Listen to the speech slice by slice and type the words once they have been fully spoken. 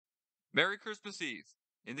Merry Christmas Eve!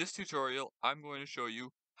 In this tutorial, I'm going to show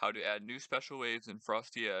you how to add new special waves in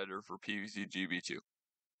Frosty Editor for PVC GW2.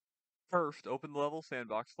 First, open the Level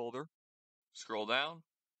Sandbox folder, scroll down,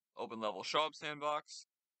 open Level Shop Sandbox,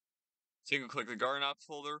 single-click the Garden Ops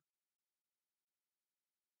folder,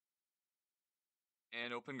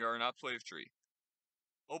 and open Garden Ops Wave Tree.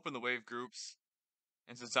 Open the wave groups,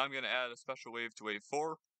 and since I'm going to add a special wave to wave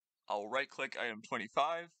 4, I'll right-click item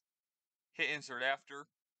 25, hit Insert After,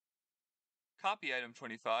 copy item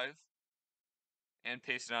 25, and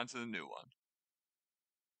paste it onto the new one.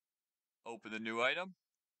 Open the new item,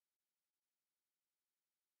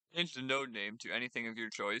 change the node name to anything of your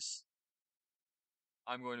choice.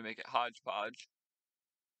 I'm going to make it Hodgepodge,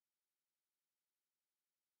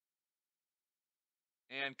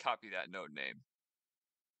 and copy that node name.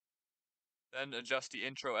 Then adjust the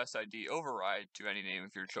intro SID override to any name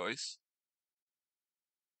of your choice.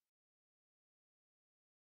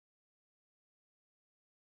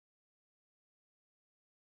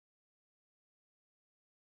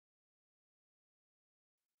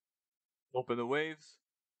 Open the waves,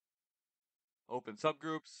 open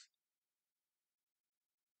subgroups,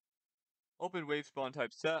 open wave spawn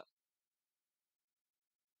type set,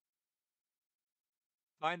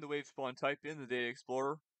 find the wave spawn type in the Data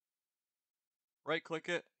Explorer, right click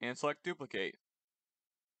it, and select duplicate.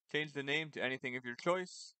 Change the name to anything of your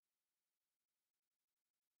choice,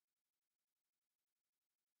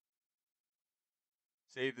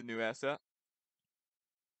 save the new asset,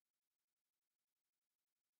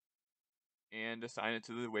 and assign it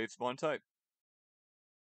to the wave spawn type.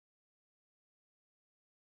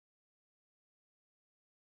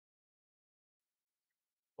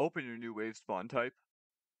 Open your new wave spawn type,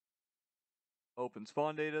 open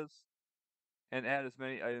spawn datas, and add as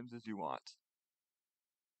many items as you want.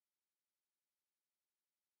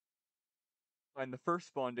 Find the first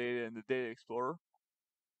spawn data in the Data Explorer,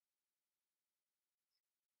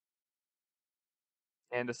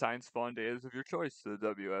 and assign spawn datas of your choice to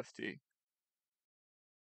the WST.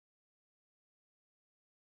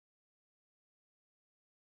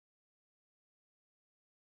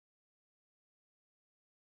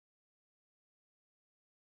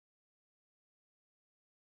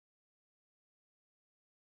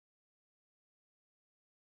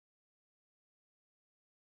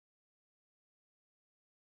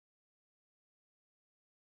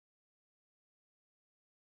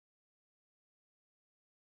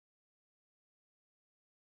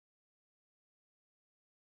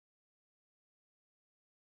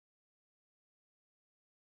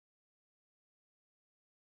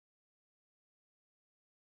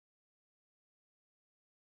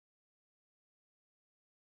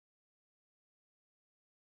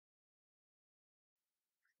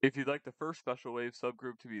 If you'd like the first special wave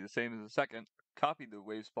subgroup to be the same as the second, copy the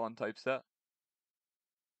wave spawn type set,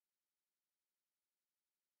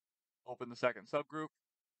 open the second subgroup,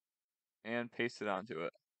 and paste it onto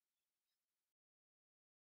it.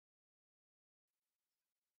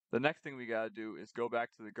 The next thing we gotta do is go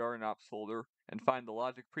back to the Garden Ops folder and find the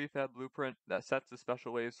logic prefab blueprint that sets the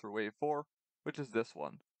special waves for wave 4, which is this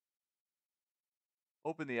one.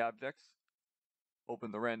 Open the objects,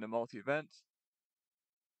 open the random multi-event,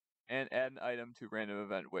 and add an item to random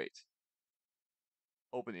event wait.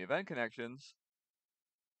 Open the event connections,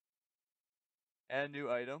 add a new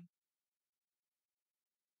item.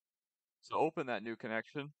 So open that new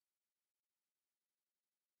connection,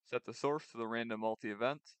 set the source to the random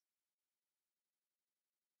multi-event,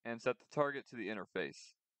 and set the target to the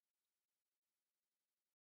interface.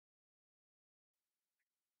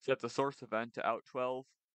 Set the source event to out12,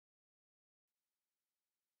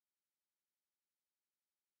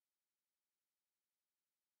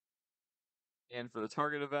 and for the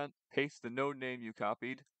target event, paste the node name you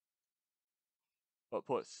copied, but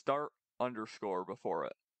put start underscore before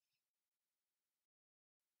it.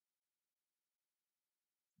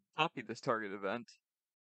 Copy this target event,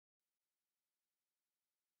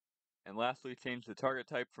 and lastly change the target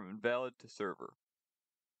type from invalid to server.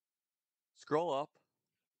 Scroll up,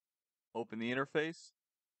 open the interface,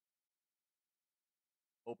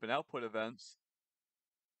 open output events,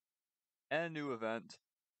 and a new event,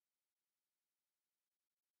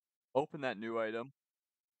 open that new item,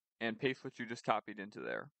 and paste what you just copied into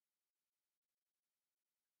there.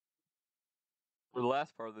 For the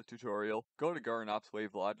last part of the tutorial, go to Garden Ops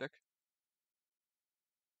Wave Logic,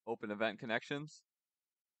 open Event Connections,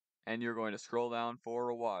 and you're going to scroll down for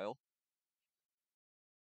a while.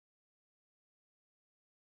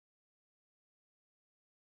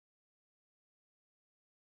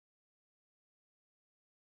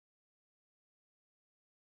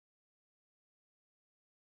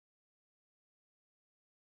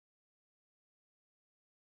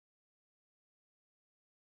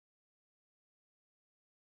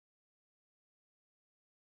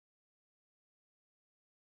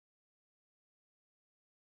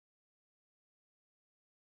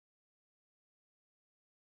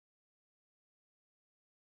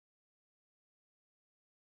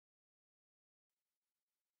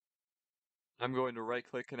 I'm going to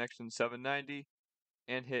right-click connection 790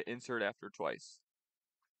 and hit insert after twice.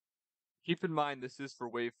 Keep in mind this is for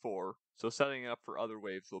wave 4, so setting it up for other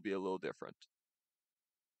waves will be a little different.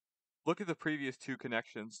 Look at the previous 2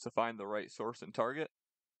 connections to find the right source and target,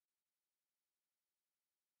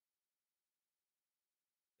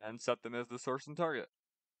 and set them as the source and target.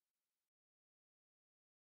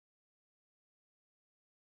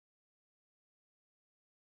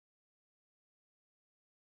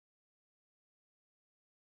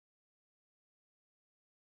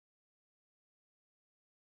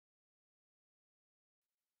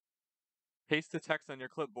 Paste the text on your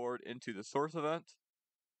clipboard into the source event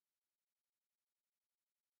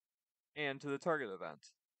and to the target event,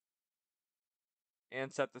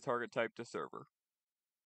 and set the target type to server.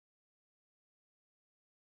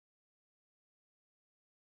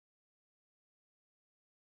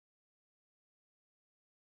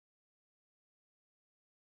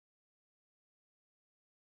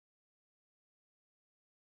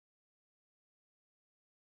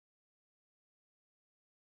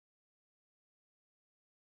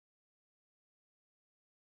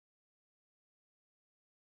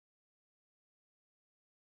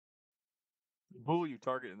 The bool you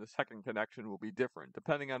target in the second connection will be different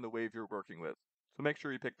depending on the wave you're working with, so make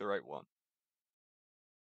sure you pick the right one.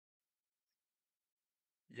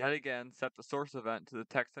 Yet again, set the source event to the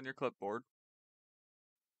text on your clipboard,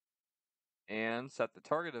 and set the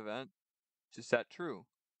target event to set true.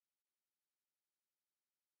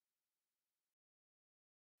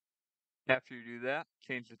 After you do that,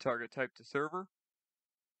 change the target type to server,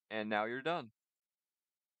 and now you're done.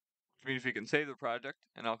 Which means we can save the project,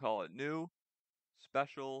 and I'll call it new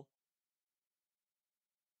special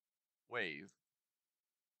wave.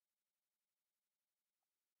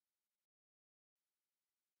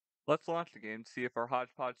 Let's launch the game to see if our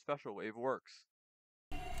hodgepodge special wave works.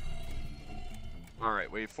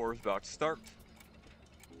 Alright, wave 4 is about to start.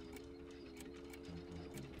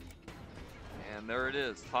 And there it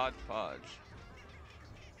is, hodgepodge.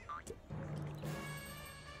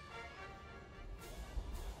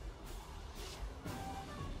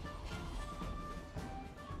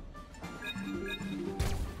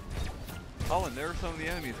 Oh, and there are some of the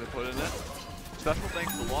enemies I put in it. Special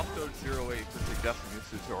thanks to LostDoge08 for suggesting this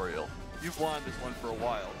tutorial. You've wanted this one for a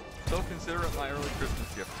while, so consider it my early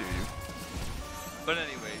Christmas gift to you. But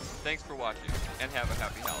anyways, thanks for watching, and have a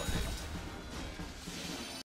happy holiday.